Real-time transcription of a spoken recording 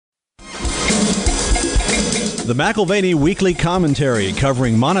the McAlvany Weekly Commentary,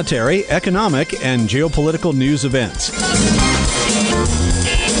 covering monetary, economic, and geopolitical news events.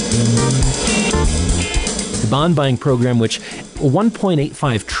 The bond buying program, which a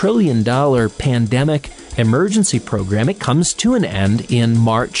 $1.85 trillion pandemic emergency program, it comes to an end in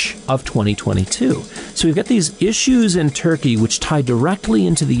March of 2022. So we've got these issues in Turkey which tie directly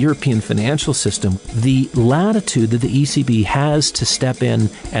into the European financial system. The latitude that the ECB has to step in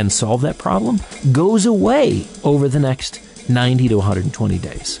and solve that problem goes away over the next 90 to 120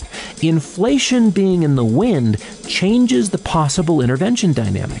 days. Inflation being in the wind changes the possible intervention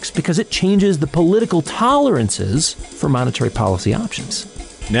dynamics because it changes the political tolerances for monetary policy options.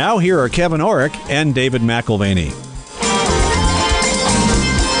 Now here are Kevin Orrick and David McAlvany.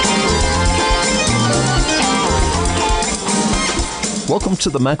 Welcome to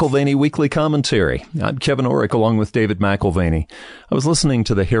the McAlvany Weekly Commentary. I'm Kevin Orrick along with David McAlvany. I was listening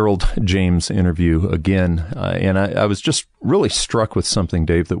to the Harold James interview again, and I was just really struck with something,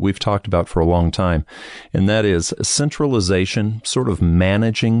 Dave, that we've talked about for a long time, and that is centralization, sort of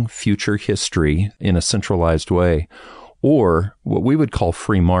managing future history in a centralized way, or what we would call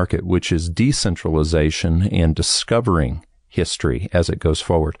free market, which is decentralization and discovering history as it goes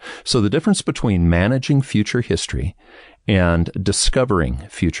forward. So the difference between managing future history and discovering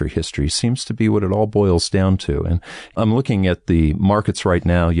future history seems to be what it all boils down to. And I'm looking at the markets right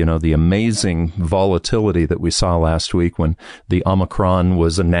now, you know, the amazing volatility that we saw last week when the Omicron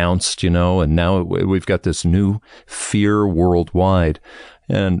was announced, you know, and now we've got this new fear worldwide.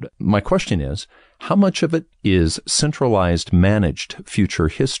 And my question is, how much of it is centralized, managed future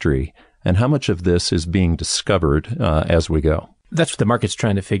history, and how much of this is being discovered as we go? That's what the market's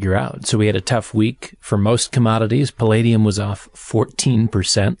trying to figure out. So we had a tough week for most commodities. Palladium was off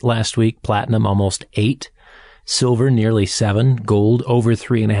 14% last week. Platinum almost 8%. Silver nearly 7%. Gold over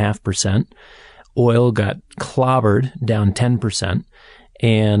 3.5%. Oil got clobbered, down 10%.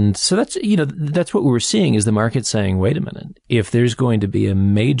 And so that's what we were seeing is the market saying, wait a minute, if there's going to be a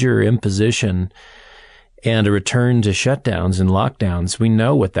major imposition and a return to shutdowns and lockdowns, we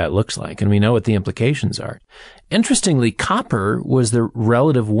know what that looks like, and we know what the implications are. Interestingly, copper was the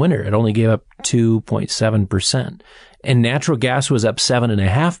relative winner. It only gave up 2.7%. And natural gas was up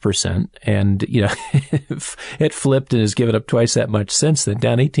 7.5%. And, it flipped and has given up twice that much since then,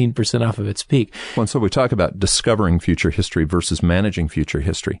 down 18% off of its peak. Well, and so we talk about discovering future history versus managing future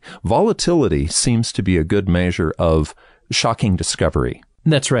history. Volatility seems to be a good measure of shocking discovery.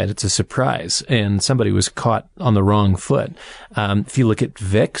 That's right. It's a surprise, and somebody was caught on the wrong foot. If you look at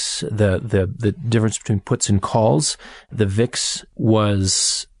VIX, the difference between puts and calls, the VIX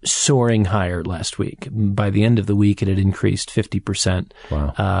was soaring higher last week. By the end of the week, it had increased 50%,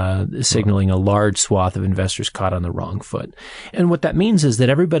 wow. Signaling a large swath of investors caught on the wrong foot. And what that means is that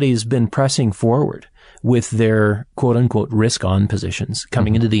everybody's been pressing forward with their quote-unquote risk-on positions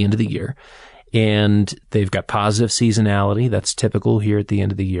coming into the end of the year. And they've got positive seasonality. That's typical here at the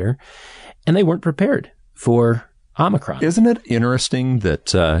end of the year. And they weren't prepared for Omicron. Isn't it interesting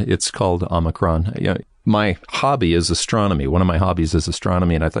that it's called Omicron? You know, my hobby is astronomy. One of my hobbies is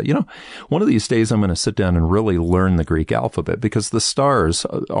astronomy. And I thought, one of these days I'm going to sit down and really learn the Greek alphabet because the stars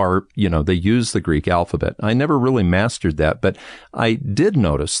are, they use the Greek alphabet. I never really mastered that, but I did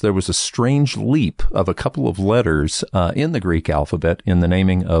notice there was a strange leap of a couple of letters in the Greek alphabet in the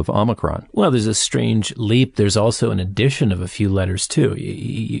naming of Omicron. Well, there's a strange leap. There's also an addition of a few letters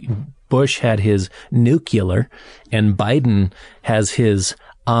too. Bush had his nuclear and Biden has his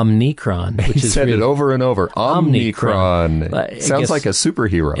Omnicron, which he said it over and over. Omnicron. Sounds like a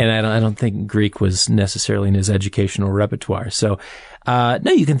superhero. And I don't think Greek was necessarily in his educational repertoire. So,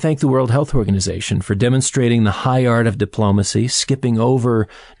 no, you can thank the World Health Organization for demonstrating the high art of diplomacy, skipping over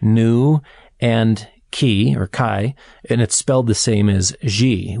nu and chi or chi, and it's spelled the same as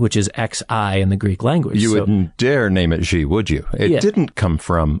Xi, which is XI in the Greek language. You wouldn't dare name it Xi, would you? It didn't come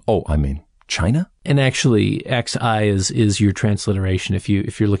from, China? And actually, XI is your transliteration. If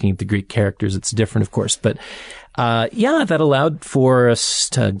you're looking at the Greek characters, it's different, of course. But that allowed for us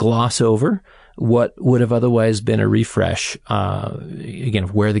to gloss over what would have otherwise been a refresh, again,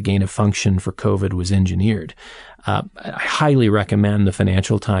 of where the gain of function for COVID was engineered. I highly recommend the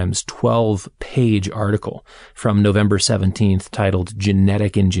Financial Times 12-page article from November 17th titled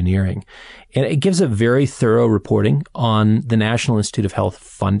Genetic Engineering. And it gives a very thorough reporting on the National Institute of Health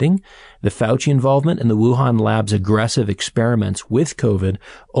funding, the Fauci involvement, and the Wuhan lab's aggressive experiments with COVID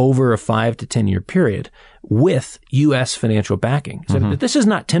over a 5 to 10 year period with U.S. financial backing. So this is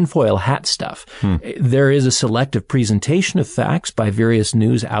not tinfoil hat stuff. There is a selective presentation of facts by various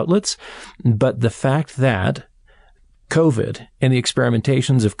news outlets, but the fact that COVID and the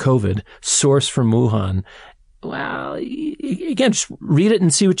experimentations of COVID sourced from Wuhan Well, again, just read it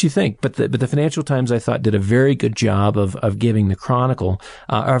and see what you think. But the Financial Times, I thought, did a very good job of giving the chronicle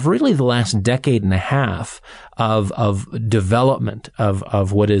of really the last decade and a half of development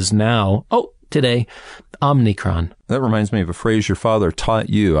of what is now, today, Omicron. That reminds me of a phrase your father taught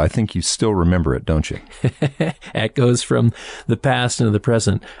you. I think you still remember it, don't you? Echoes from the past into the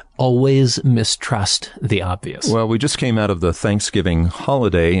present. Always mistrust the obvious. Well, we just came out of the Thanksgiving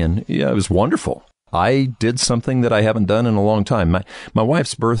holiday, and yeah, it was wonderful. I did something that I haven't done in a long time. My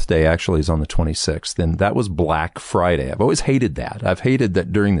wife's birthday actually is on the 26th, and that was Black Friday. I've always hated that. I've hated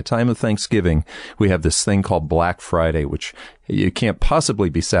that during the time of Thanksgiving, we have this thing called Black Friday, which you can't possibly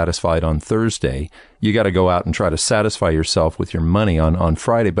be satisfied on Thursday. You got to go out and try to satisfy yourself with your money on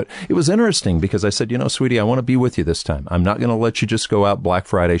Friday. But it was interesting because I said, sweetie, I want to be with you this time. I'm not going to let you just go out Black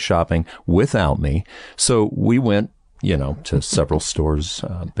Friday shopping without me. So we went to several stores,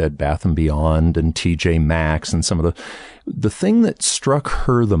 Bed Bath & Beyond and TJ Maxx and some of the thing that struck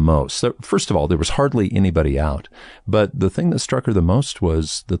her the most, first of all, there was hardly anybody out, but the thing that struck her the most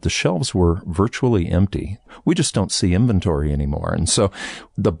was that the shelves were virtually empty. We just don't see inventory anymore. And so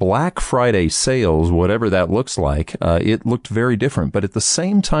the Black Friday sales, whatever that looks like, it looked very different. But at the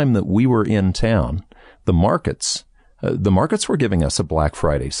same time that we were in town, the markets were giving us a Black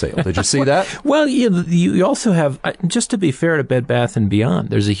Friday sale. Did you see that? Well, you also have, just to be fair to Bed Bath &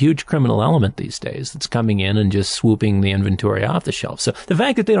 Beyond, there's a huge criminal element these days that's coming in and just swooping the inventory off the shelf. So the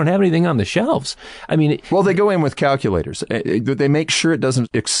fact that they don't have anything on the shelves, well, they go in with calculators. They make sure it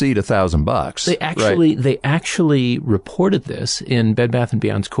doesn't exceed $1,000. They actually reported this in Bed Bath &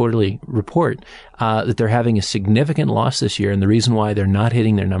 Beyond's quarterly report, that they're having a significant loss this year. And the reason why they're not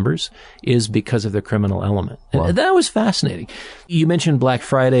hitting their numbers is because of the criminal element. Wow. And that was fascinating. You mentioned Black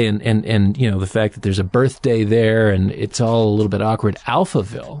Friday and the fact that there's a birthday there and it's all a little bit awkward.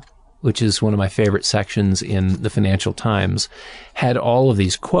 Alphaville, which is one of my favorite sections in the Financial Times, had all of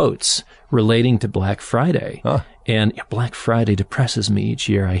these quotes relating to Black Friday. Huh. And Black Friday depresses me each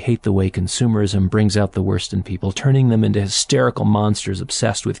year. I hate the way consumerism brings out the worst in people, turning them into hysterical monsters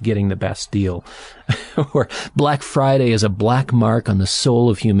obsessed with getting the best deal. Or Black Friday is a black mark on the soul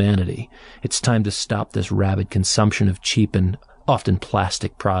of humanity. It's time to stop this rabid consumption of cheap and often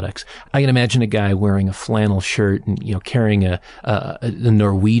plastic products. I can imagine a guy wearing a flannel shirt and, carrying a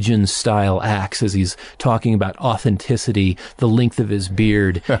Norwegian style axe as he's talking about authenticity, the length of his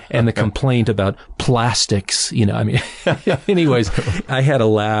beard, and the complaint about plastics. Anyways, I had a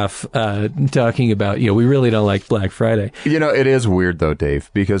laugh, talking about, we really don't like Black Friday. It is weird though, Dave,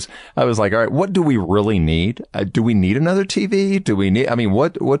 because I was like, all right, what do we really need? Do we need another TV? Do we need,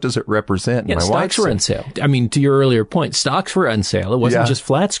 what does it represent? Yeah, stocks were on sale. To your earlier point, stocks were on sale. It wasn't just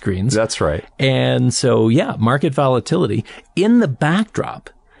flat screens. That's right. And so, market volatility in the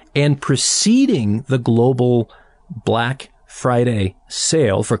backdrop and preceding the global Black Friday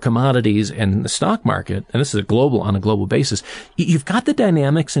sale for commodities and the stock market, and this is on a global basis, you've got the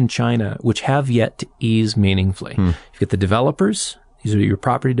dynamics in China which have yet to ease meaningfully. You've got the developers, these are your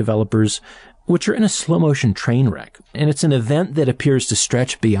property developers, which are in a slow motion train wreck. And it's an event that appears to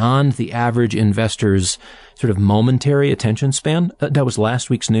stretch beyond the average investor's sort of momentary attention span. That was last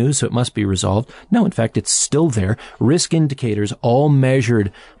week's news, so it must be resolved. No, in fact, it's still there. Risk indicators all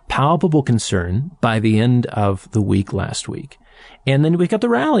measured palpable concern by the end of the week last week. And then we got the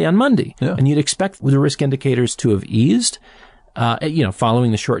rally on Monday. Yeah. And you'd expect the risk indicators to have eased,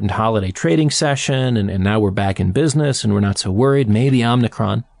 following the shortened holiday trading session. And now we're back in business and we're not so worried. Maybe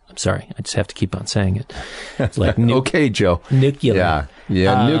Omicron. I'm sorry. I just have to keep on saying it. It's like okay, Joe. Nuclear.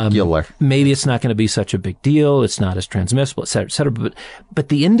 Yeah, nuclear. Maybe it's not going to be such a big deal. It's not as transmissible, et cetera, et cetera. But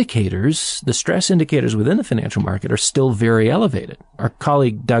the indicators, the stress indicators within the financial market are still very elevated. Our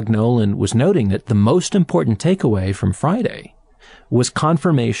colleague Doug Nolan was noting that the most important takeaway from Friday was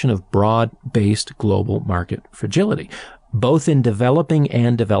confirmation of broad-based global market fragility, both in developing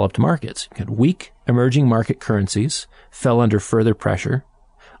and developed markets. Weak emerging market currencies fell under further pressure.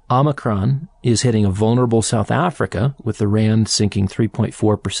 Omicron is hitting a vulnerable South Africa, with the rand sinking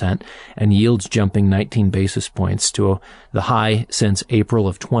 3.4% and yields jumping 19 basis points to the high since April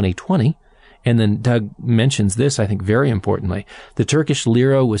of 2020. And then Doug mentions this, I think, very importantly. The Turkish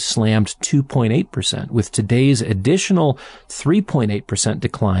lira was slammed 2.8%. With today's additional 3.8%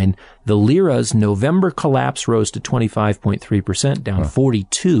 decline, the lira's November collapse rose to 25.3%, down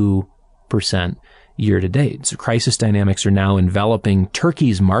 42% year to date. So crisis dynamics are now enveloping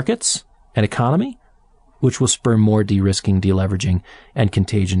Turkey's markets and economy, which will spur more de-risking, deleveraging, and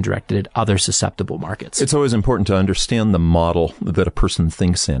contagion directed at other susceptible markets. It's always important to understand the model that a person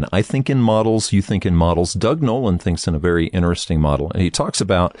thinks in. I think in models, you think in models. Doug Nolan thinks in a very interesting model. And he talks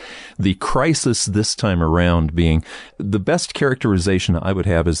about the crisis this time around being the best characterization I would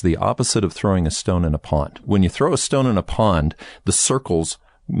have is the opposite of throwing a stone in a pond. When you throw a stone in a pond, the circles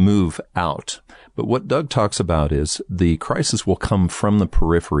move out. But what Doug talks about is the crisis will come from the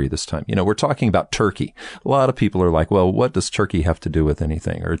periphery this time. You know, we're talking about Turkey. A lot of people are like, well, what does Turkey have to do with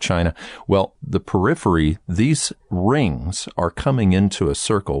anything? Or China? Well, the periphery, these rings are coming into a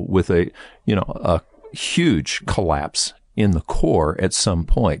circle with a huge collapse in the core at some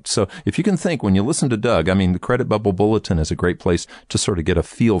point. So if you can think, when you listen to Doug, I mean, the Credit Bubble Bulletin is a great place to sort of get a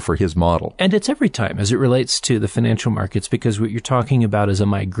feel for his model. And it's every time as it relates to the financial markets, because what you're talking about is a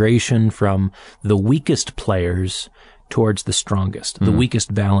migration from the weakest players towards the strongest, the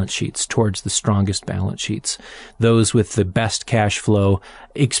weakest balance sheets towards the strongest balance sheets. Those with the best cash flow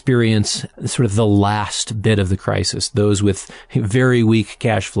experience sort of the last bit of the crisis. Those with very weak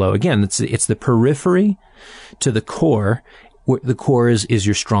cash flow. Again, it's the periphery to the core. The core is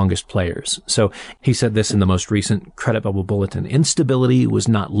your strongest players. So he said this in the most recent Credit Bubble Bulletin. Instability was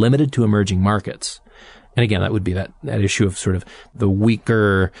not limited to emerging markets. And again, that would be that issue of sort of the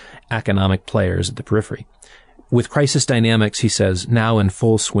weaker economic players at the periphery. With crisis dynamics, he says, now in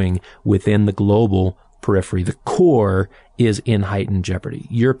full swing within the global periphery, the core is in heightened jeopardy.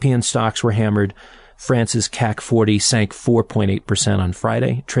 European stocks were hammered. France's CAC 40 sank 4.8% on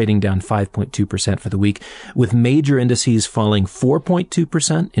Friday, trading down 5.2% for the week, with major indices falling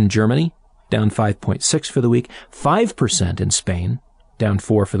 4.2% in Germany, down 5.6% for the week, 5% in Spain, down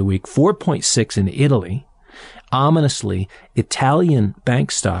 4% for the week, 4.6% in Italy. Ominously, Italian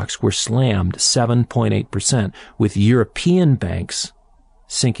bank stocks were slammed 7.8%, with European banks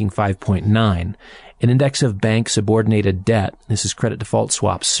sinking 5.9%. An index of bank subordinated debt, this is credit default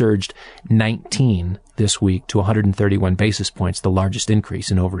swaps, surged 19 this week to 131 basis points, the largest increase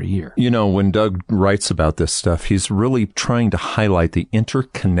in over a year. You know, when Doug writes about this stuff, he's really trying to highlight the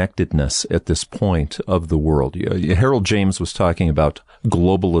interconnectedness at this point of the world. Harold James was talking about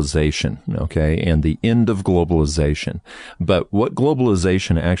globalization, okay, and the end of globalization. But what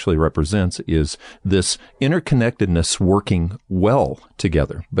globalization actually represents is this interconnectedness working well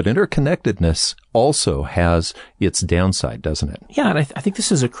together. But interconnectedness also has its downside, doesn't it? Yeah, and I think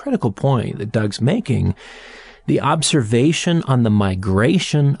this is a critical point that Doug's making. The observation on the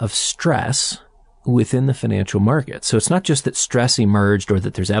migration of stress within the financial market. So it's not just that stress emerged or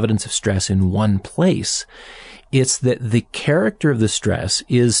that there's evidence of stress in one place. It's that the character of the stress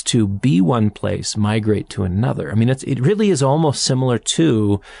is to be one place, migrate to another. I mean, it really is almost similar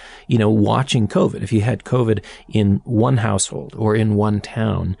to, watching COVID. If you had COVID in one household or in one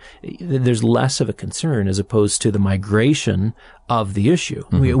town, there's less of a concern as opposed to the migration of the issue.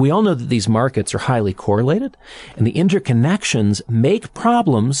 Mm-hmm. We all know that these markets are highly correlated, and the interconnections make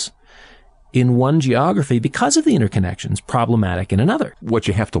problems in one geography because of the interconnections problematic in another. What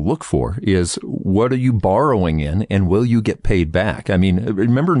you have to look for is, what are you borrowing in and will you get paid back? I mean,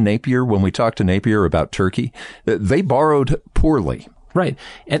 remember Napier, when we talked to Napier about Turkey? They borrowed poorly. Right.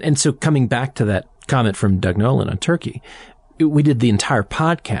 And so coming back to that comment from Doug Nolan on Turkey, we did the entire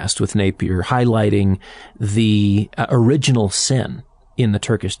podcast with Napier highlighting the original sin in the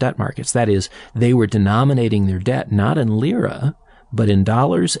Turkish debt markets. That is, they were denominating their debt not in lira, but in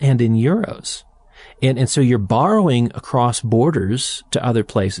dollars and in euros. And so you're borrowing across borders to other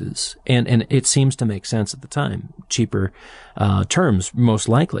places. And it seems to make sense at the time. Cheaper terms, most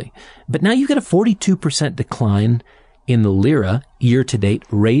likely. But now you get a 42% decline in the lira year to date,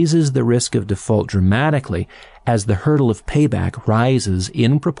 raises the risk of default dramatically as the hurdle of payback rises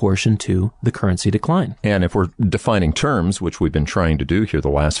in proportion to the currency decline. And if we're defining terms, which we've been trying to do here the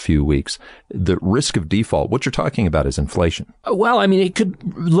last few weeks, the risk of default, what you're talking about is inflation. Well, I mean, it could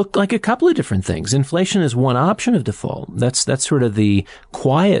look like a couple of different things. Inflation is one option of default. That's sort of the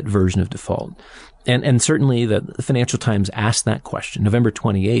quiet version of default. And certainly the Financial Times asked that question. November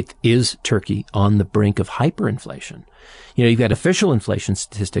 28th, is Turkey on the brink of hyperinflation? You've got official inflation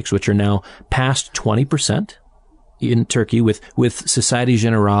statistics, which are now past 20%. In Turkey, with Societe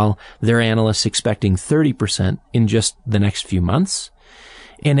Generale, their analysts expecting 30% in just the next few months.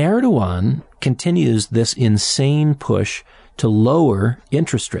 And Erdogan continues this insane push to lower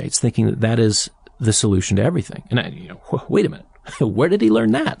interest rates, thinking that is the solution to everything. And wait a minute. Where did he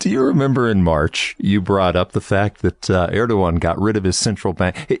learn that? Do you remember in March, you brought up the fact that Erdogan got rid of his central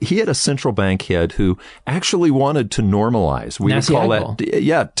bank. He had a central bank head who actually wanted to normalize. We would call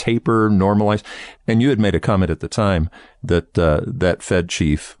that, taper, normalize. And you had made a comment at the time. that that Fed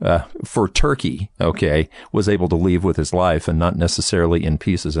chief for Turkey, okay, was able to leave with his life and not necessarily in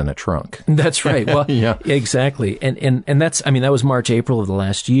pieces in a trunk. That's right. Well, yeah, exactly. And that's, I mean, that was March, April of the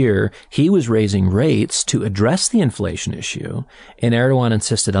last year. He was raising rates to address the inflation issue, and Erdogan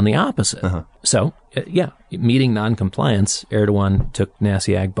insisted on the opposite. So, meeting non-compliance, Erdogan took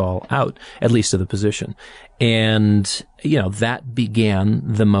Nassi Agbal out, at least of the position. And, that began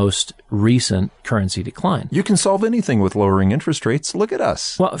the most recent currency decline. You can solve anything with lowering interest rates. Look at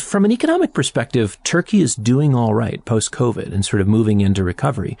us. Well, from an economic perspective, Turkey is doing all right post-COVID and sort of moving into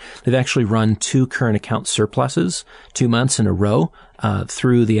recovery. They've actually run 2 current account surpluses 2 months in a row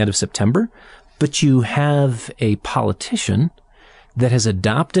through the end of September. But you have a politician that has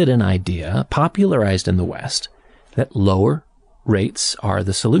adopted an idea popularized in the West that lower rates are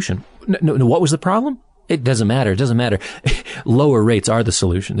the solution. No, what was the problem? It doesn't matter. It doesn't matter. Lower rates are the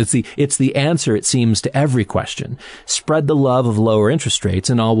solution. It's the answer, it seems, to every question. Spread the love of lower interest rates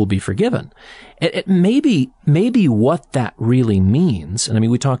and all will be forgiven. It maybe what that really means, and I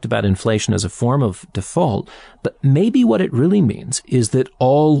mean, we talked about inflation as a form of default, but maybe what it really means is that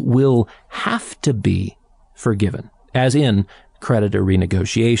all will have to be forgiven, as in creditor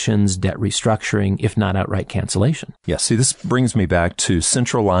renegotiations, debt restructuring, if not outright cancellation. Yes. See, this brings me back to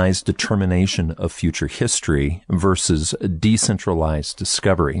centralized determination of future history versus decentralized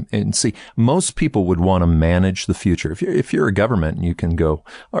discovery. And see, most people would want to manage the future. If you're a government, you can go,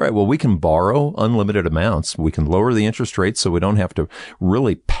 all right, well, we can borrow unlimited amounts. We can lower the interest rate so we don't have to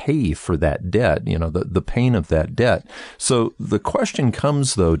really pay for that debt, the pain of that debt. So the question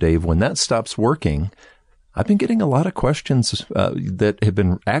comes, though, Dave, when that stops working, I've been getting a lot of questions that have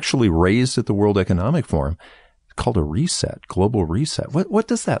been actually raised at the World Economic Forum called a reset, global reset. What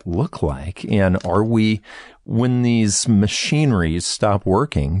does that look like? And are we, when these machineries stop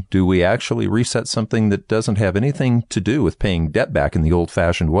working, do we actually reset something that doesn't have anything to do with paying debt back in the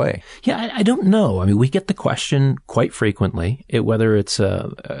old-fashioned way? Yeah, I don't know. I mean, we get the question quite frequently, whether it's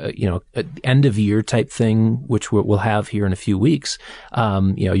an end-of-year type thing, which we'll have here in a few weeks,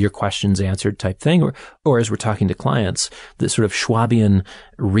 your questions answered type thing, or as we're talking to clients, the sort of Schwabian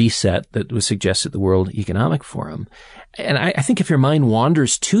reset that was suggested at the World Economic Forum. And I think if your mind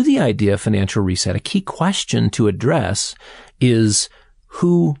wanders to the idea of financial reset, a key question to address is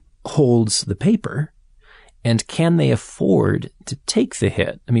who holds the paper and can they afford to take the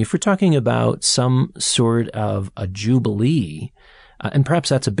hit? I mean, if we're talking about some sort of a jubilee, and perhaps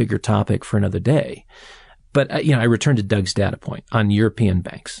that's a bigger topic for another day. But, I returned to Doug's data point on European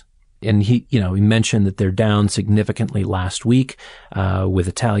banks. And he mentioned that they're down significantly last week, with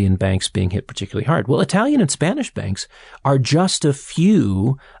Italian banks being hit particularly hard. Well, Italian and Spanish banks are just a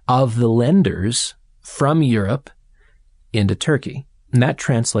few of the lenders from Europe into Turkey. And that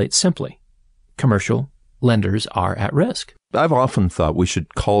translates simply. Commercial lenders are at risk. I've often thought we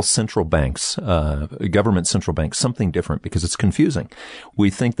should call central banks, government central banks, something different because it's confusing. We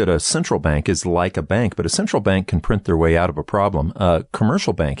think that a central bank is like a bank, but a central bank can print their way out of a problem. A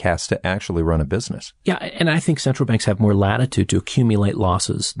commercial bank has to actually run a business. Yeah, and I think central banks have more latitude to accumulate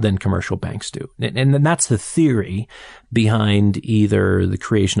losses than commercial banks do. And that's the theory behind either the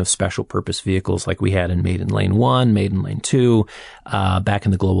creation of special purpose vehicles like we had in Maiden Lane 1, Maiden Lane 2, back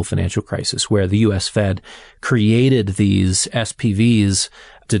in the global financial crisis, where the U.S. Fed created these SPVs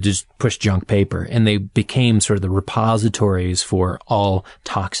to just push junk paper, and they became sort of the repositories for all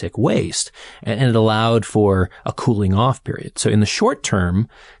toxic waste, and it allowed for a cooling off period. So in the short term,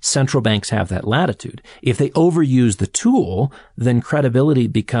 central banks have that latitude. If they overuse the tool, then credibility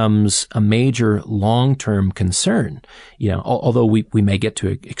becomes a major long-term concern. Although we may get to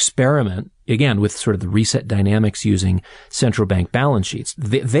experiment again with sort of the reset dynamics using central bank balance sheets.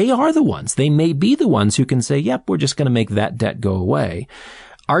 They are the ones. They may be the ones who can say, yep, we're just going to make that debt go away.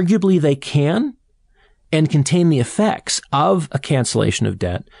 Arguably, they can and contain the effects of a cancellation of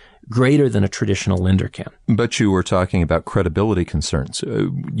debt greater than a traditional lender can. But you were talking about credibility concerns.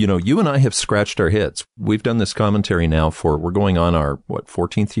 You and I have scratched our heads. We've done this commentary now we're going on our,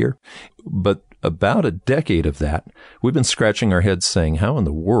 14th year? But about a decade of that, we've been scratching our heads saying, how in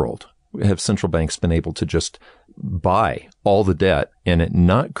the world have central banks been able to just buy all the debt and it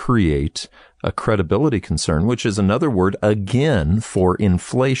not create a credibility concern, which is another word again for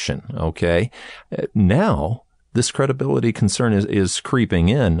inflation. Okay. Now this credibility concern is creeping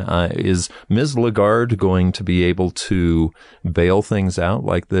in. Is Ms. Lagarde going to be able to bail things out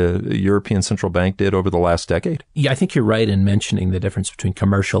like the European Central Bank did over the last decade? Yeah, I think you're right in mentioning the difference between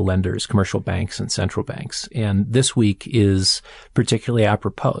commercial lenders, commercial banks, and central banks. And this week is particularly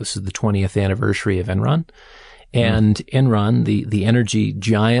apropos. This is the 20th anniversary of Enron. And Enron, the energy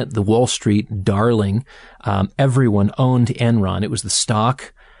giant, the Wall Street darling, everyone owned Enron. It was the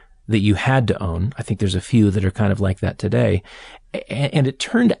stock that you had to own. I think there's a few that are kind of like that today. And it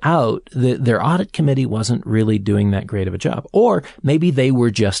turned out that their audit committee wasn't really doing that great of a job. Or maybe they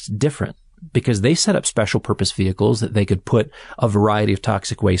were just different because they set up special purpose vehicles that they could put a variety of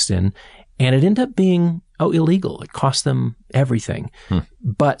toxic waste in. And it ended up being, illegal. It cost them everything.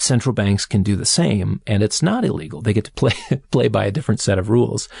 But central banks can do the same, and it's not illegal. They get to play by a different set of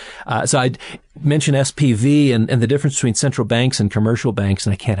rules. So I mentioned SPV and the difference between central banks and commercial banks,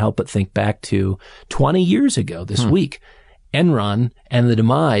 and I can't help but think back to 20 years ago this week. Enron and the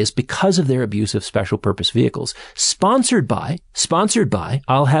demise because of their abuse of special purpose vehicles. Sponsored by,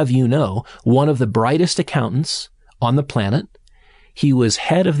 I'll have you know, one of the brightest accountants on the planet. He was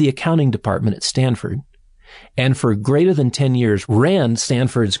head of the accounting department at Stanford, and for greater than 10 years ran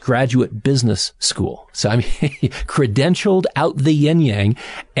Stanford's graduate business school. So I mean, credentialed out the yin-yang.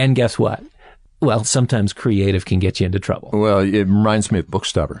 And guess what? Well, sometimes creative can get you into trouble. Well, it reminds me of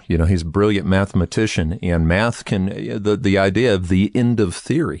Bookstopper. He's a brilliant mathematician, and math can, the idea of the end of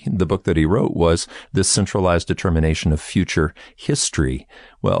theory, the book that he wrote, was this centralized determination of future history.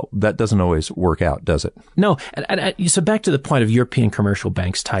 Well, that doesn't always work out, does it? No. And so back to the point of European commercial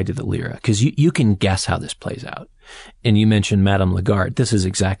banks tied to the lira, because you can guess how this plays out. And you mentioned Madame Lagarde. This is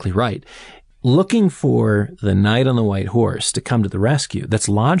exactly right. Looking for the knight on the white horse to come to the rescue, that's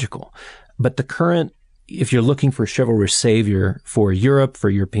logical. But the current, if you're looking for a chivalrous savior for Europe, for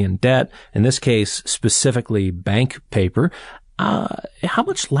European debt, in this case, specifically bank paper, how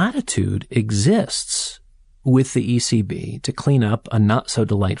much latitude exists with the ECB to clean up a not so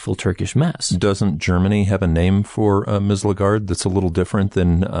delightful Turkish mess? Doesn't Germany have a name for Ms. Lagarde that's a little different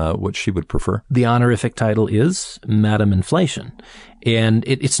than what she would prefer? The honorific title is Madam Inflation. And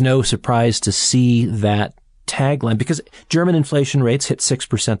it's no surprise to see that tagline because German inflation rates hit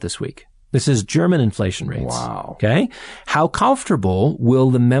 6% this week. This is German inflation rates. Wow. Okay. How comfortable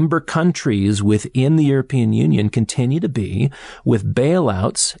will the member countries within the European Union continue to be with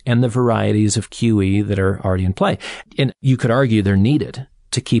bailouts and the varieties of QE that are already in play? And you could argue they're needed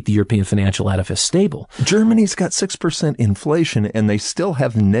to keep the European financial edifice stable. Germany's got 6% inflation and they still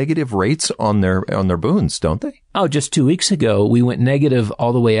have negative rates on their boons, don't they? Oh, just 2 weeks ago, we went negative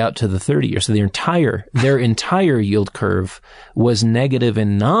all the way out to the 30-year. So their entire yield curve was negative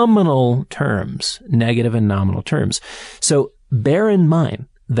in nominal terms. So bear in mind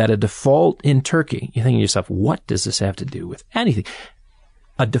that a default in Turkey, you're thinking to yourself, what does this have to do with anything?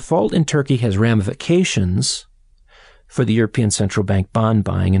 A default in Turkey has ramifications for the European Central Bank bond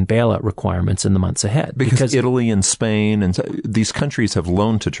buying and bailout requirements in the months ahead. Because Italy and Spain and these countries have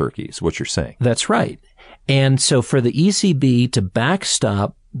loaned to Turkey, is what you're saying. That's right. And so for the ECB to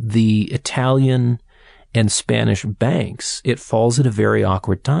backstop the Italian and Spanish banks, it falls at a very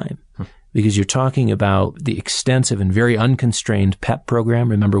awkward time. Because you're talking about the extensive and very unconstrained PEP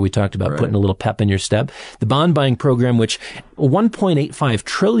program. Remember, we talked about putting a little pep in your step. The bond buying program, which $1.85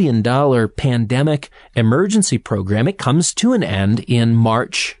 trillion pandemic emergency program, it comes to an end in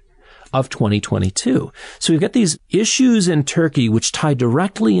March of 2022. So we've got these issues in Turkey which tie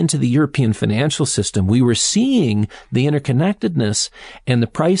directly into the European financial system. We were seeing the interconnectedness and the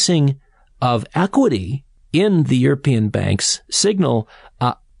pricing of equity in the European banks signal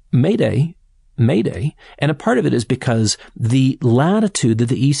Mayday. And a part of it is because the latitude that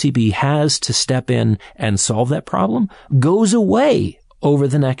the ECB has to step in and solve that problem goes away over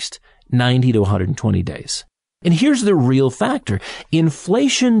the next 90 to 120 days. And here's the real factor.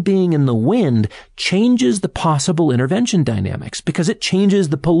 Inflation being in the wind changes the possible intervention dynamics because it changes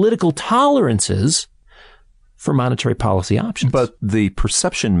the political tolerances for monetary policy options. But the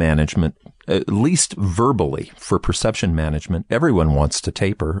perception management, at least verbally for perception management, everyone wants to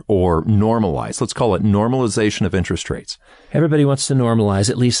taper or normalize. Let's call it normalization of interest rates. Everybody wants to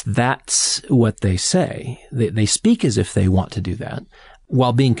normalize. At least that's what they say. They speak as if they want to do that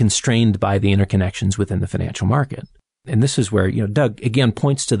while being constrained by the interconnections within the financial market. And this is where, Doug again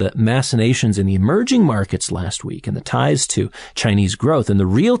points to the machinations in the emerging markets last week and the ties to Chinese growth and the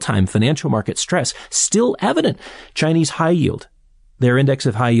real-time financial market stress still evident. Chinese high yield, their index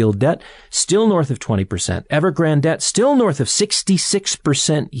of high yield debt, still north of 20%. Evergrande debt, still north of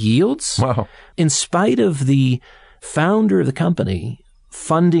 66% yields. Wow. In spite of the founder of the company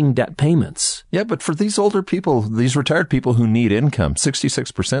funding debt payments. Yeah, but for these older people, these retired people who need income,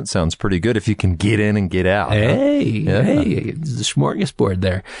 66% sounds pretty good if you can get in and get out. Hey, it's the smorgasbord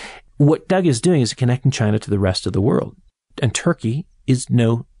there. What Doug is doing is connecting China to the rest of the world. And Turkey is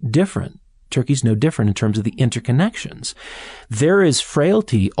no different. Turkey's no different in terms of the interconnections. There is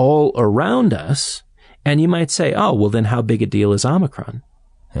frailty all around us, And you might say, oh, well, then how big a deal is Omicron?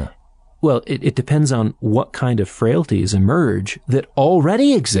 Yeah. Well, it depends on what kind of frailties emerge that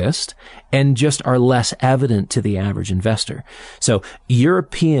already exist and just are less evident to the average investor. So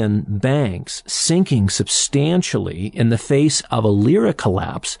European banks sinking substantially in the face of a lira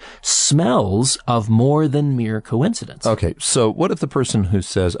collapse smells of more than mere coincidence. Okay, so what if the person who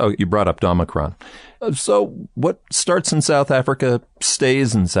says, oh, you brought up Omicron. So what starts in South Africa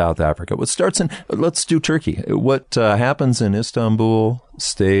stays in South Africa. Let's do Turkey. What happens in Istanbul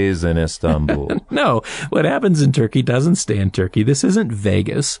stays in Istanbul. No, what happens in Turkey doesn't stay in Turkey. This isn't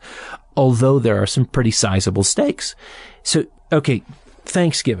Vegas, although there are some pretty sizable stakes. So, okay,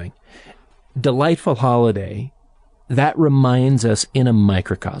 Thanksgiving, delightful holiday. That reminds us in a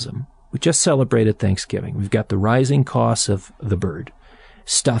microcosm. We just celebrated Thanksgiving. We've got the rising costs of the bird.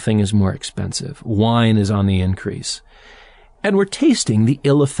 Stuffing is more expensive. Wine is on the increase. And we're tasting the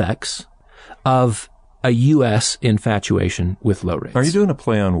ill effects of a U.S. infatuation with low rates. Are you doing a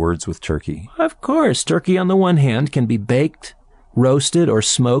play on words with turkey? Of course. Turkey, on the one hand, can be baked, roasted, or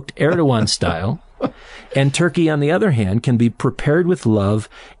smoked Erdogan style. And turkey, on the other hand, can be prepared with love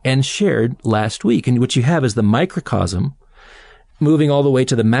and shared last week. And what you have is the microcosm moving all the way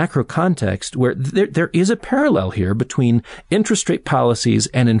to the macro context, where there is a parallel here between interest rate policies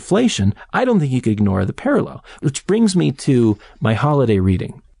and inflation. I don't think you could ignore the parallel, which brings me to my holiday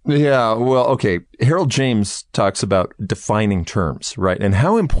reading. Yeah, well, okay. Harold James talks about defining terms, right? And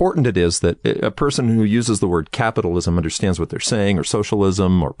how important it is that a person who uses the word capitalism understands what they're saying, or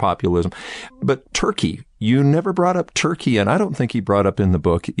socialism, or populism. But Turkey, you never brought up Turkey, and I don't think he brought up in the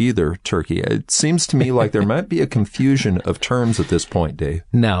book either, Turkey. It seems to me like there might be a confusion of terms at this point, Dave.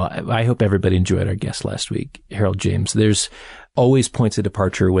 No, I hope everybody enjoyed our guest last week, Harold James. There's always points of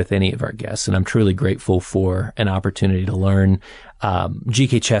departure with any of our guests, and I'm truly grateful for an opportunity to learn.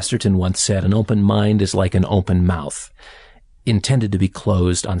 G.K. Chesterton once said, an open mind is like an open mouth, intended to be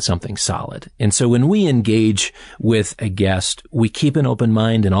closed on something solid. And so when we engage with a guest, we keep an open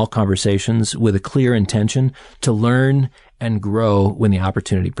mind in all conversations with a clear intention to learn and grow when the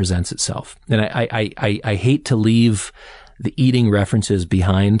opportunity presents itself. And I hate to leave the eating references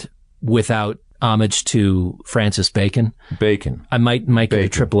behind without homage to Francis Bacon. I might get a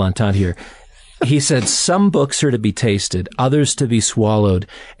triple entendre here. He said, some books are to be tasted, others to be swallowed,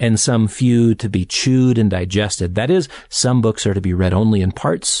 and some few to be chewed and digested. That is, some books are to be read only in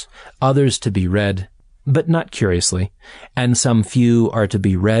parts, others to be read, but not curiously, and some few are to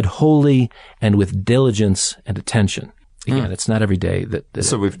be read wholly and with diligence and attention. Again, it's not every day that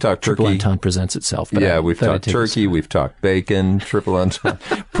so we've talked triple turkey entendre presents itself. But yeah, we've talked turkey, we've talked bacon, triple entendre.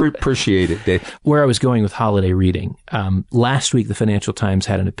 Appreciate it, Dave. Where I was going with holiday reading, last week the Financial Times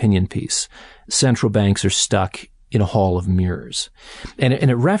had an opinion piece. Central banks are stuck in a hall of mirrors. And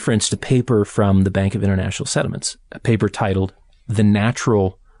it referenced a paper from the Bank of International Settlements, a paper titled The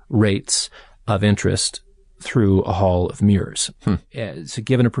Natural Rates of Interest Through a Hall of Mirrors. It's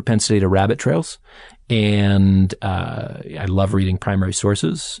given a propensity to rabbit trails. And I love reading primary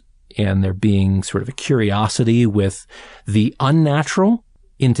sources, and there being sort of a curiosity with the unnatural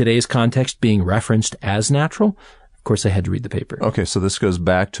in today's context being referenced as natural. Of course, I had to read the paper. Okay, so this goes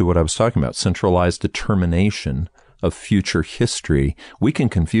back to what I was talking about, centralized determination of future history. We can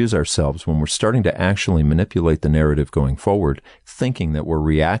confuse ourselves when we're starting to actually manipulate the narrative going forward, thinking that we're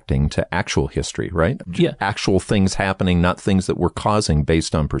reacting to actual history, right? Yeah. Actual things happening, not things that we're causing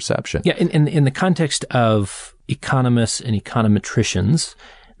based on perception. Yeah, in the context of economists and econometricians,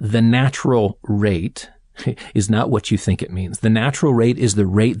 the natural rate is not what you think it means. The natural rate is the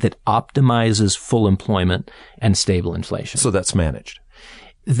rate that optimizes full employment and stable inflation. So that's managed.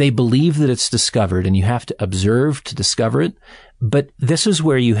 They believe that it's discovered, and you have to observe to discover it. But this is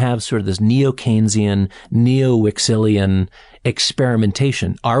where you have sort of this neo-Keynesian, neo-Wixelian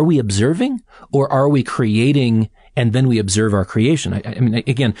experimentation. Are we observing, or are we creating and then we observe our creation? I mean,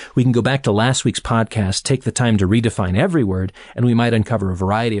 again, we can go back to last week's podcast, take the time to redefine every word, and we might uncover a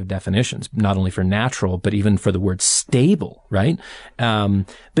variety of definitions, not only for natural, but even for the word stable, right?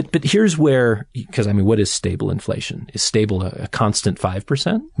 But here's where, because I mean, what is stable inflation? Is stable a constant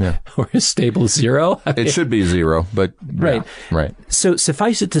 5%? Yeah. Or is stable 0? It should be 0, but right. Yeah, right. So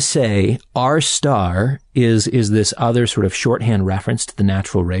suffice it to say, R star is this other sort of shorthand reference to the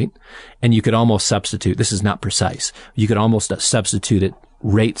natural rate. And you could almost substitute, this is not precise, you could almost substitute it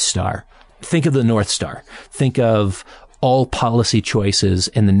rate star. Think of the North Star. Think of all policy choices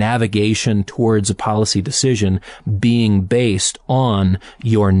and the navigation towards a policy decision being based on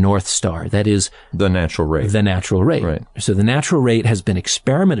your North Star. That is the natural rate. The natural rate. Right. So the natural rate has been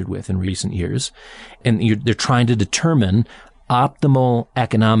experimented with in recent years, and they're trying to determine optimal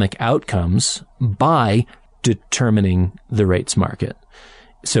economic outcomes by determining the rates market.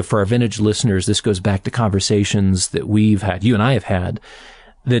 So for our vintage listeners, this goes back to conversations that we've had, you and I have had,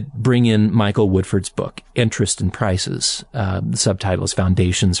 that bring in Michael Woodford's book, Interest and Prices. The subtitle is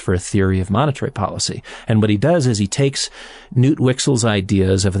Foundations for a Theory of Monetary Policy. And what he does is he takes Knut Wicksel's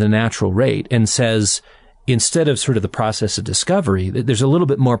ideas of the natural rate and says, instead of sort of the process of discovery, there's a little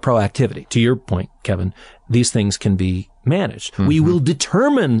bit more proactivity. To your point, Kevin, these things can be managed. Mm-hmm. We will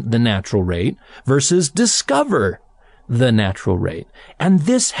determine the natural rate versus discover the natural rate. And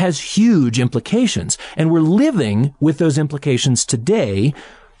this has huge implications. And we're living with those implications today,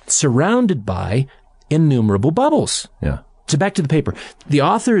 surrounded by innumerable bubbles. Yeah. So back to the paper. The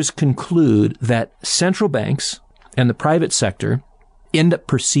authors conclude that central banks and the private sector end up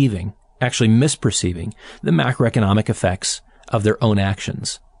perceiving, actually misperceiving, the macroeconomic effects of their own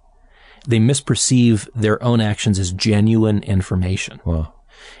actions. They misperceive their own actions as genuine information. Wow.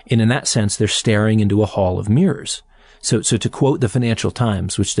 And in that sense, they're staring into a hall of mirrors. So to quote the Financial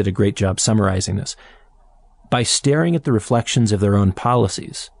Times, which did a great job summarizing this, by staring at the reflections of their own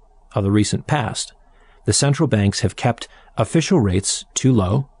policies of the recent past, the central banks have kept official rates too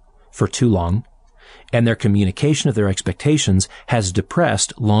low for too long, and their communication of their expectations has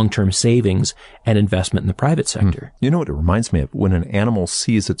depressed long-term savings and investment in the private sector. You know what it reminds me of? When an animal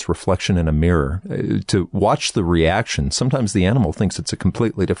sees its reflection in a mirror, to watch the reaction, sometimes the animal thinks it's a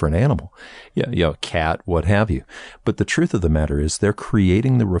completely different animal. A cat, what have you. But the truth of the matter is they're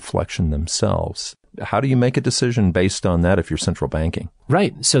creating the reflection themselves. How do you make a decision based on that if you're central banking?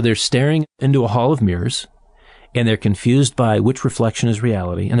 Right. So they're staring into a hall of mirrors, and they're confused by which reflection is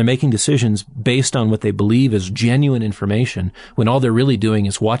reality, and they're making decisions based on what they believe is genuine information, when all they're really doing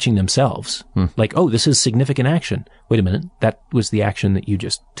is watching themselves. Like, oh, this is significant action. Wait a minute, that was the action that you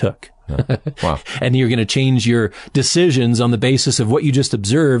just took. Yeah. Wow. And you're going to change your decisions on the basis of what you just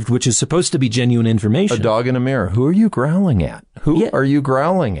observed, which is supposed to be genuine information. A dog in a mirror. Who are you growling at? Who are you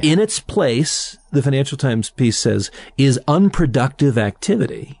growling at? In its place, the Financial Times piece says, is unproductive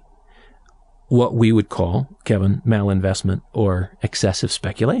activity what we would call, Kevin, malinvestment or excessive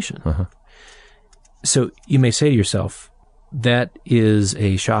speculation. Uh-huh. So you may say to yourself, that is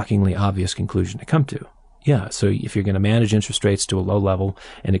a shockingly obvious conclusion to come to. Yeah, so if you're going to manage interest rates to a low level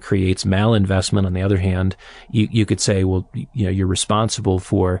and it creates malinvestment, on the other hand, you could say, well, you're responsible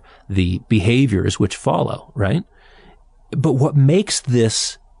for the behaviors which follow, right? But what makes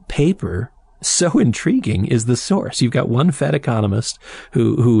this paper so intriguing is the source. You've got one Fed economist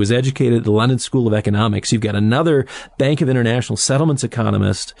who was educated at the London School of Economics. You've got another Bank of International Settlements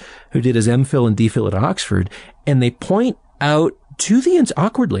economist who did his MPhil and DPhil at Oxford. And they point out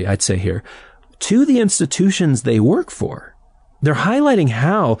awkwardly, I'd say here, to the institutions they work for. They're highlighting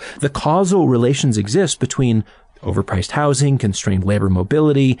how the causal relations exist between overpriced housing, constrained labor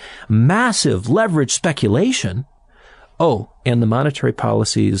mobility, massive leverage speculation, and the monetary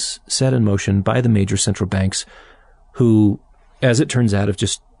policies set in motion by the major central banks who, as it turns out, have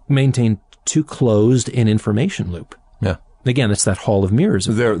just maintained too closed an information loop. Yeah. Again, it's that hall of mirrors.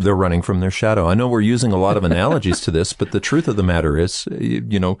 They're running from their shadow. I know we're using a lot of analogies to this, but the truth of the matter is, have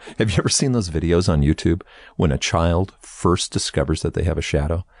you ever seen those videos on YouTube when a child first discovers that they have a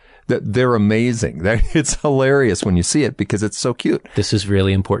shadow? They're amazing. It's hilarious when you see it because it's so cute. This is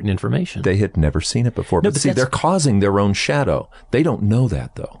really important information. They had never seen it before. But see, they're causing their own shadow. They don't know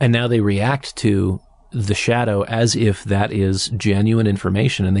that, though. And now they react to the shadow as if that is genuine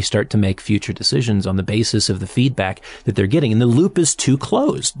information, and they start to make future decisions on the basis of the feedback that they're getting. And the loop is too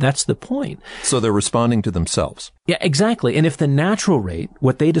closed. That's the point. So they're responding to themselves. Yeah, exactly. And if the natural rate,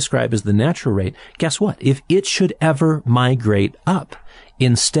 what they describe as the natural rate, guess what? If it should ever migrate up,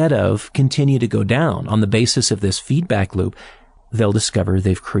 instead of continue to go down on the basis of this feedback loop, they'll discover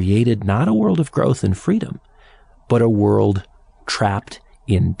they've created not a world of growth and freedom, but a world trapped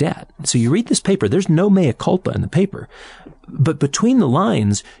in debt. So you read this paper, there's no mea culpa in the paper, but between the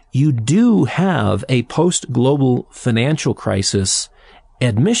lines, you do have a post-global financial crisis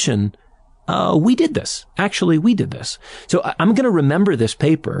admission. We did this. Actually, we did this. So I'm going to remember this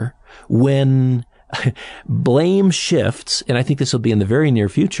paper when blame shifts, and I think this will be in the very near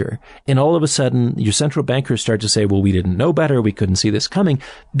future, and all of a sudden your central bankers start to say, well, we didn't know better, we couldn't see this coming,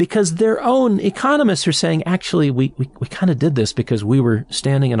 because their own economists are saying, actually, we kind of did this because we were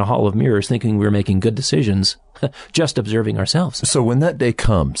standing in a hall of mirrors thinking we were making good decisions, just observing ourselves. So when that day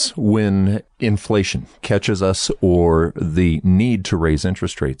comes, when inflation catches us or the need to raise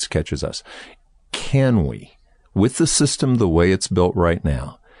interest rates catches us, can we, with the system the way it's built right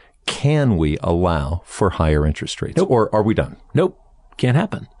now, can we allow for higher interest rates? Nope. Or are we done? Nope. Can't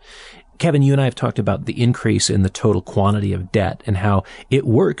happen. Kevin, you and I have talked about the increase in the total quantity of debt and how it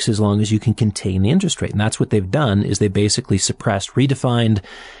works as long as you can contain the interest rate. And that's what they've done, is they basically redefined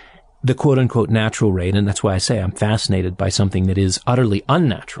the quote unquote natural rate. And that's why I say I'm fascinated by something that is utterly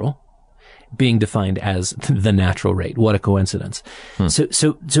unnatural being defined as the natural rate. What a coincidence.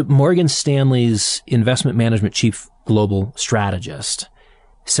 So Morgan Stanley's investment management chief global strategist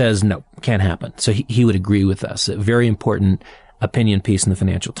says, no, can't happen. So he would agree with us. A very important opinion piece in the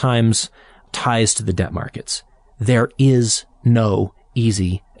Financial Times, ties to the debt markets. There is no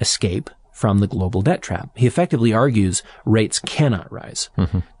easy escape from the global debt trap. He effectively argues rates cannot rise.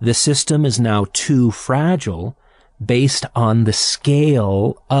 The system is now too fragile based on the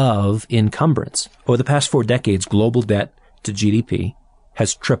scale of encumbrance. Over the past 4 decades, global debt to GDP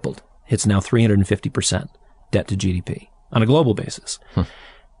has tripled. It's now 350% debt to GDP on a global basis.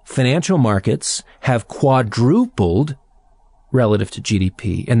 Financial markets have quadrupled relative to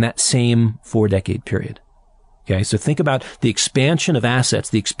GDP in that same 4-decade period. Okay, so think about the expansion of assets,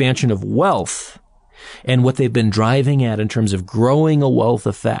 the expansion of wealth, and what they've been driving at in terms of growing a wealth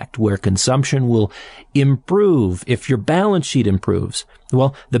effect where consumption will improve if your balance sheet improves.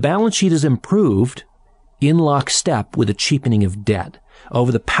 Well, the balance sheet is improved in lockstep with a cheapening of debt.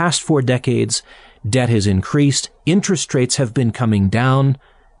 Over the past 4 decades, debt has increased. Interest rates have been coming down.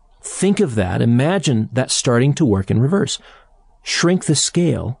 Think of that. Imagine that starting to work in reverse. Shrink the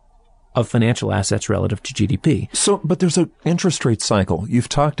scale of financial assets relative to GDP. So, but there's an interest rate cycle. You've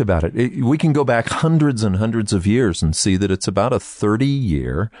talked about it. We can go back hundreds and hundreds of years and see that it's about a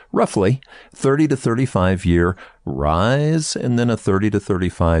 30-year, roughly 30 to 35-year rise and then a 30 to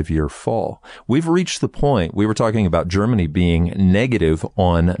 35-year fall. We've reached the point, we were talking about Germany being negative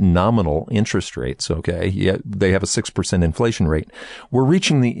on nominal interest rates, okay? Yeah, they have a 6% inflation rate. We're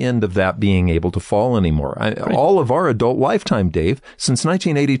reaching the end of that being able to fall anymore. Right. All of our adult lifetime, Dave, since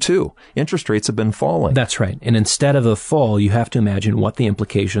 1982, interest rates have been falling. That's right. And instead of a fall, you have to imagine what the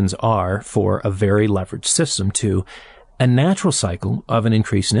implications are for a very leveraged system to a natural cycle of an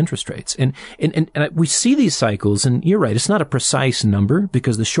increase in interest rates. And we see these cycles, and you're right, it's not a precise number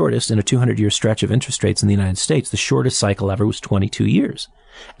because the shortest in a 200-year stretch of interest rates in the United States, the shortest cycle ever was 22 years.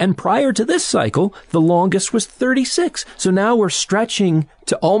 And prior to this cycle, the longest was 36. So now we're stretching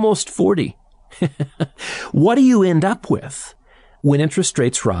to almost 40. What do you end up with when interest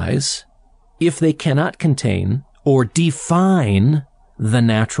rates rise if they cannot contain or define the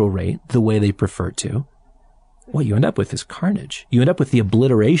natural rate the way they prefer to? What you end up with is carnage. You end up with the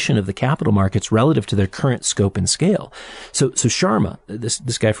obliteration of the capital markets relative to their current scope and scale. So Sharma,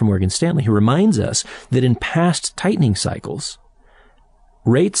 this guy from Morgan Stanley, he reminds us that in past tightening cycles,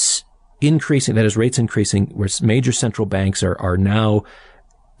 rates increasing, that is rates increasing, where major central banks are now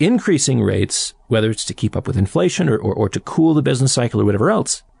increasing rates, whether it's to keep up with inflation or to cool the business cycle or whatever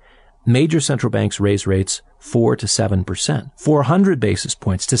else, major central banks raise rates 4 to 7%, 400 basis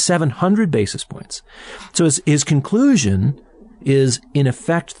points to 700 basis points. So his conclusion is, in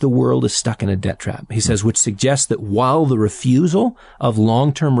effect, the world is stuck in a debt trap. He says, which suggests that while the refusal of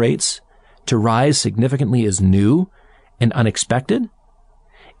long-term rates to rise significantly is new and unexpected,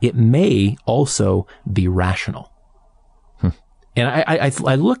 it may also be rational. And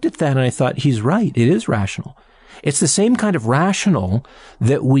I looked at that and I thought, he's right. It is rational. It's the same kind of rational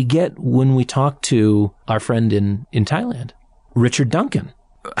that we get when we talk to our friend in Thailand, Richard Duncan.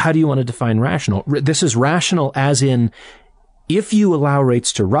 How do you want to define rational? This is rational as in, if you allow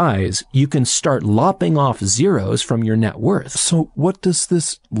rates to rise, you can start lopping off zeros from your net worth. So what does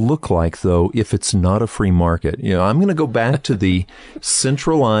this look like, though, if it's not a free market? You know, I'm going to go back to the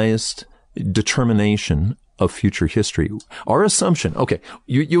centralized determination of future history. Our assumption, okay,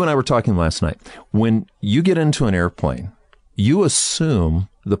 you and I were talking last night. When you get into an airplane, you assume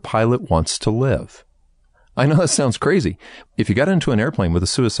the pilot wants to live. I know that sounds crazy. If you got into an airplane with a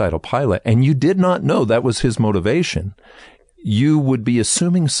suicidal pilot and you did not know that was his motivation, you would be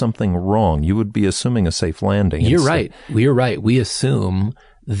assuming something wrong. You would be assuming a safe landing. You're right. You're right. We assume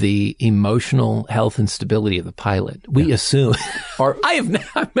the emotional health and stability of the pilot. We assume.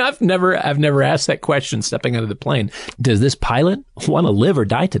 I've never asked that question stepping out of the plane. Does this pilot want to live or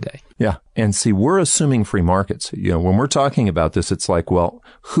die today? Yeah. And see, we're assuming free markets. You know, when we're talking about this, it's like, well,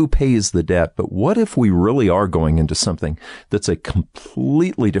 who pays the debt? But what if we really are going into something that's a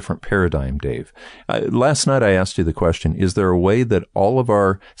completely different paradigm, Dave? Last night I asked you the question, is there a way that all of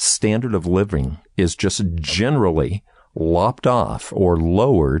our standard of living is just generally lopped off or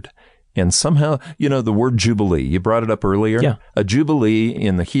lowered, and somehow, you know, the word jubilee, you brought it up earlier. Yeah. A jubilee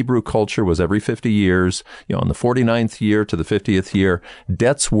in the Hebrew culture was every 50 years, you know, on the 49th year to the 50th year,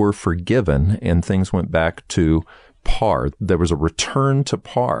 debts were forgiven and things went back to par. There was a return to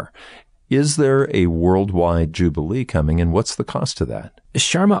par. Is there a worldwide jubilee coming, and what's the cost of that?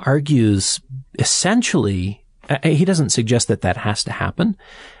 Sharma argues essentially, he doesn't suggest that that has to happen,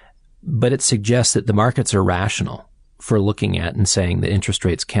 but it suggests that the markets are rational for looking at and saying that interest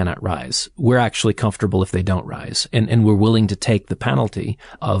rates cannot rise. We're actually comfortable if they don't rise, and we're willing to take the penalty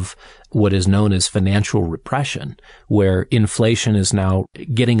of what is known as financial repression, where inflation is now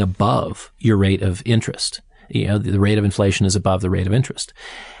getting above your rate of interest. You know, the rate of inflation is above the rate of interest.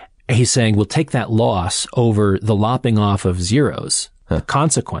 He's saying we'll take that loss over the lopping off of zeros, the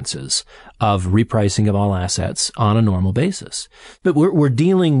consequences of repricing of all assets on a normal basis. But we're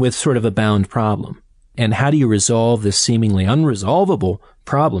dealing with sort of a bound problem. And how do you resolve this seemingly unresolvable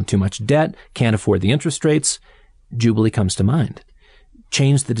problem? Too much debt, can't afford the interest rates. Jubilee comes to mind.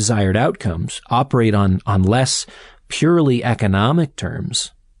 Change the desired outcomes, operate on less purely economic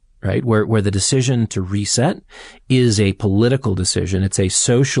terms, right? Where the decision to reset is a political decision. It's a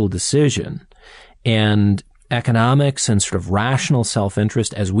social decision. And economics and sort of rational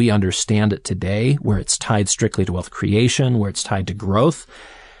self-interest as we understand it today, where it's tied strictly to wealth creation, where it's tied to growth,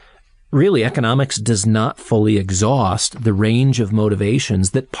 really, economics does not fully exhaust the range of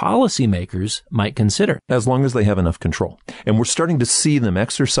motivations that policymakers might consider. As long as they have enough control. And we're starting to see them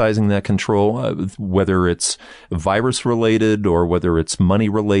exercising that control, whether it's virus-related or whether it's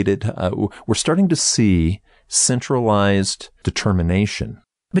money-related. We're starting to see centralized determination.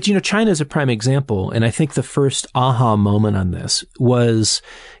 But, you know, China is a prime example, and I think the first aha moment on this was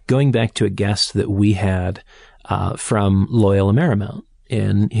going back to a guest that we had from Loyola Marymount.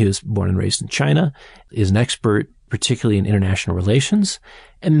 And he was born and raised in China, is an expert, particularly in international relations,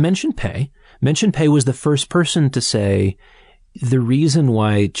 and mentioned Pei. Mention Pei was the first person to say the reason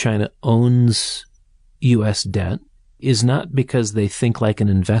why China owns U.S. debt is not because they think like an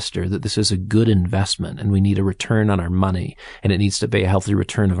investor, that this is a good investment and we need a return on our money and it needs to pay a healthy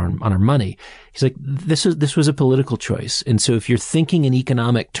return on our money. He's like, this was a political choice. And so if you're thinking in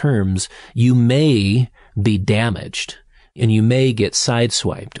economic terms, you may be damaged. And you may get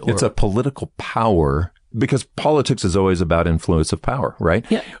sideswiped. It's a political power, because politics is always about influence of power, right?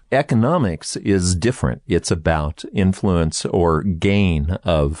 Yeah. Economics is different. It's about influence or gain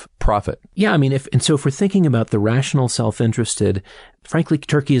of profit. Yeah, I mean, if we're thinking about the rational, self-interested, frankly,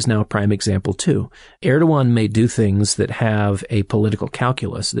 Turkey is now a prime example too. Erdogan may do things that have a political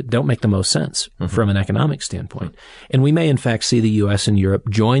calculus that don't make the most sense from an economic standpoint. And we may, in fact, see the U.S. and Europe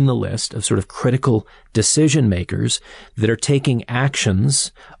join the list of sort of critical decision makers that are taking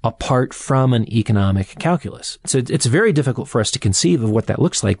actions apart from an economic calculus. So it's very difficult for us to conceive of what that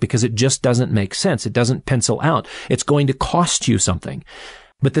looks like because it just doesn't make sense. It doesn't pencil out. It's going to cost you something.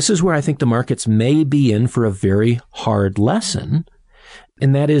 But this is where I think the markets may be in for a very hard lesson.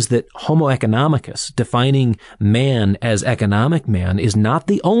 And that is that Homo economicus, defining man as economic man, is not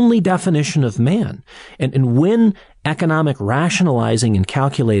the only definition of man. And when economic rationalizing and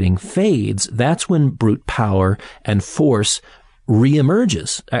calculating fades, that's when brute power and force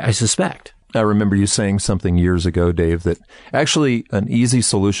reemerges, I suspect. I remember you saying something years ago, Dave, that actually an easy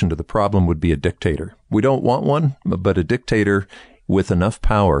solution to the problem would be a dictator. We don't want one, but a dictator with enough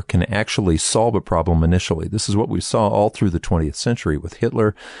power can actually solve a problem initially. This is what we saw all through the 20th century with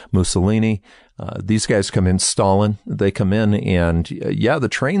Hitler, Mussolini. These guys come in, Stalin, they come in and the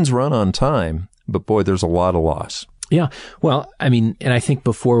trains run on time, but boy, there's a lot of loss. Yeah. Well, I mean, and I think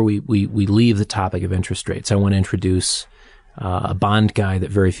before we leave the topic of interest rates, I want to introduce a bond guy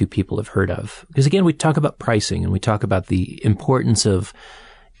that very few people have heard of. Because again, we talk about pricing and we talk about the importance of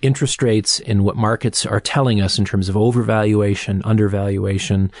interest rates and what markets are telling us in terms of overvaluation,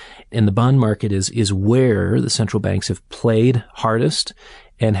 undervaluation. And the bond market is where the central banks have played hardest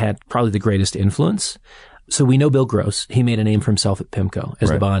and had probably the greatest influence. So we know Bill Gross. He made a name for himself at PIMCO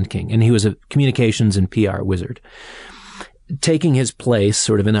as the bond king, and he was a communications and PR wizard. Taking his place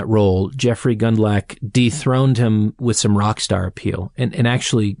sort of in that role, Jeffrey Gundlach dethroned him with some rock star appeal. And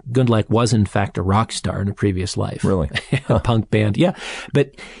actually, Gundlach was in fact a rock star in a previous life. Really? A punk band. Yeah.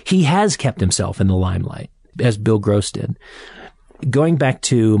 But he has kept himself in the limelight, as Bill Gross did. Going back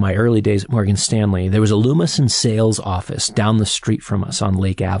to my early days at Morgan Stanley, there was a Loomis and Sales office down the street from us on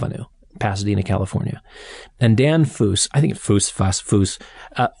Lake Avenue, Pasadena, California. And Dan Foos, I think Foos,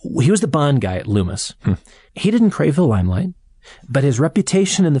 he was the bond guy at Loomis. He didn't crave the limelight, but his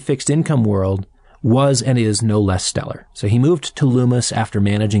reputation in the fixed income world was and is no less stellar. So he moved to Loomis after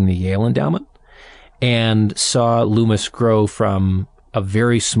managing the Yale Endowment and saw Loomis grow from a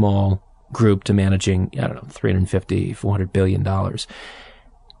very small group to managing, $350, $400 billion.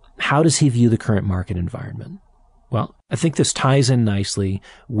 How does he view the current market environment? Well, I think this ties in nicely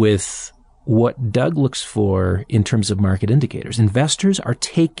with what Doug looks for in terms of market indicators. Investors are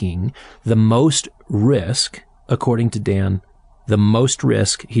taking the most risk, according to Dan, the most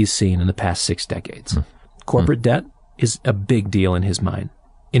risk he's seen in the past 6 decades. Corporate debt is a big deal in his mind.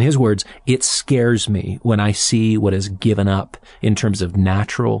 In his words, it scares me when I see what is given up in terms of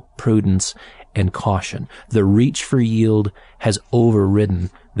natural prudence and caution. The reach for yield has overridden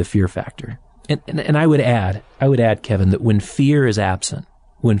the fear factor. And I would add, Kevin, that when fear is absent,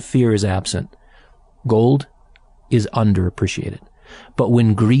 gold is underappreciated. But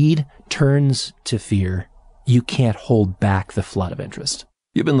when greed turns to fear, you can't hold back the flood of interest.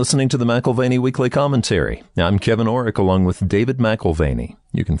 You've been listening to the McAlvany Weekly Commentary. I'm Kevin Orrick along with David McAlvany.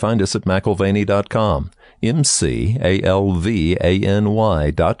 You can find us at McAlvany.com,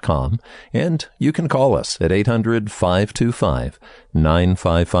 McAlvany.com, and you can call us at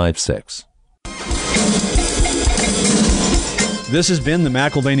 800-525-9556. This has been the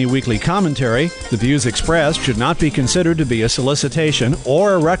McAlvany Weekly Commentary. The views expressed should not be considered to be a solicitation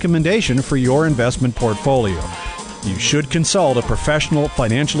or a recommendation for your investment portfolio. You should consult a professional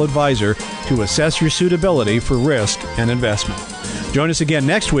financial advisor to assess your suitability for risk and investment. Join us again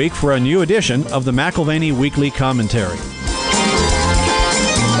next week for a new edition of the McAlvany Weekly Commentary.